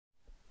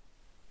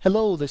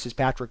Hello, this is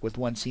Patrick with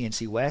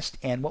OneCNC West,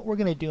 and what we're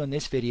going to do in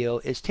this video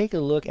is take a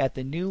look at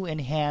the new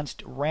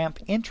enhanced ramp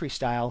entry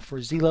style for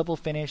ZLevel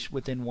finish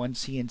within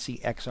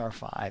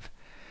OneCNCXR5.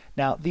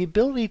 Now, the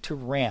ability to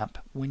ramp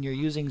when you're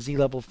using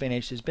ZLevel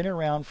finish has been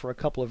around for a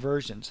couple of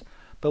versions,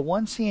 but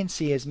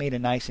OneCNC has made a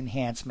nice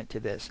enhancement to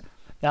this.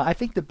 Now, I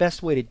think the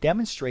best way to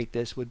demonstrate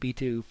this would be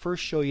to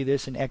first show you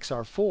this in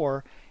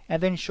XR4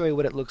 and then show you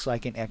what it looks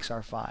like in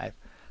XR5.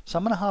 So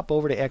I'm going to hop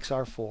over to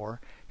XR4.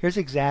 Here's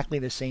exactly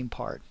the same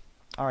part.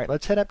 Alright,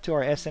 let's head up to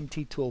our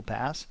SMT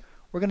toolpath.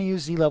 We're going to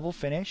use ZLevel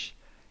finish,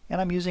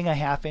 and I'm using a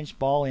 1/2"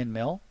 ball end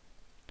mill.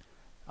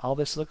 All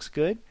this looks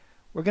good.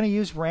 We're going to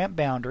use ramp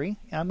boundary,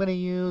 and I'm going to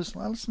use,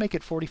 well, let's make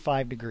it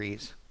 45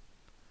 degrees.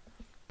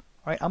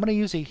 Alright, I'm going to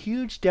use a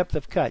huge depth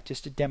of cut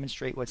just to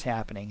demonstrate what's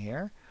happening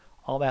here.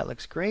 All that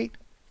looks great.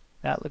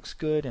 That looks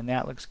good, and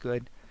that looks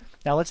good.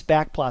 Now let's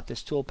backplot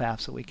this toolpath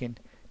so we can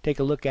take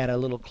a look at it a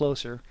little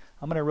closer.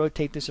 I'm going to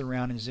rotate this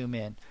around and zoom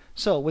in.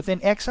 So within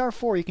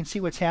XR4 you can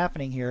see what's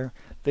happening here.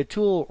 The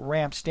tool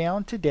ramps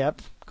down to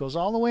depth, goes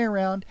all the way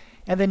around,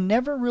 and then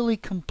never really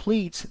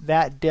completes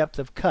that depth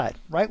of cut.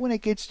 Right when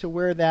it gets to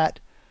where that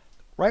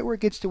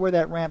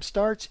ramp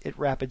starts, it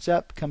rapids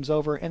up, comes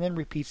over, and then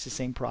repeats the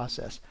same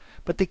process.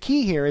 But the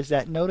key here is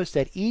that notice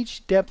that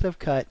each depth of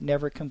cut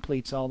never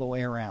completes all the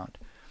way around.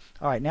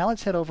 Alright, now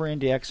let's head over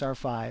into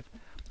XR5.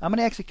 I'm going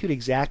to execute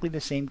exactly the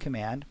same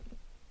command.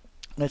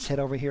 Let's head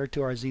over here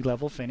to our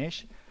ZLevel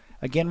finish.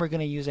 Again, we're going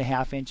to use a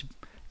 1/2"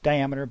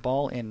 diameter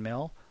ball end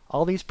mill.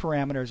 All these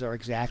parameters are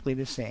exactly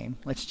the same.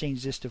 Let's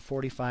change this to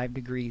 45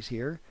 degrees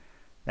here.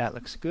 That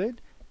looks good.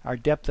 Our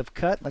depth of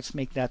cut, let's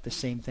make that the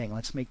same thing.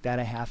 Let's make that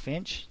a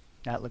 1/2".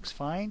 That looks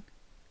fine.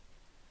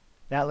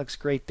 That looks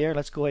great there.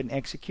 Let's go ahead and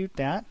execute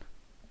that.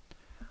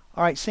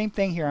 Alright, same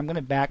thing here. I'm going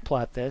to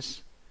backplot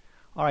this.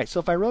 Alright,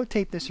 so if I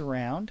rotate this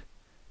around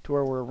to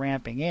where we're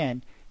ramping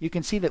in, you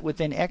can see that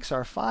within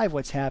XR5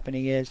 what's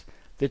happening is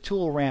the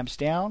tool ramps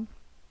down,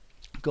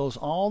 goes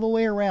all the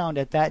way around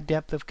at that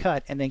depth of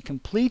cut, and then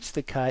completes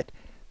the cut,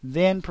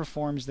 then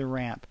performs the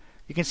ramp.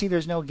 You can see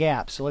there's no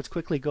gaps, so let's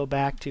quickly go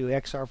back to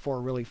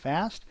XR4 really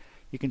fast.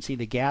 You can see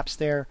the gaps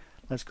there.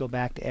 Let's go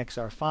back to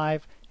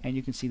XR5, and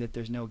you can see that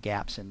there's no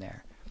gaps in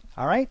there.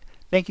 Alright,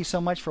 thank you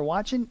so much for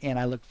watching, and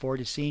I look forward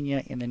to seeing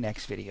you in the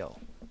next video.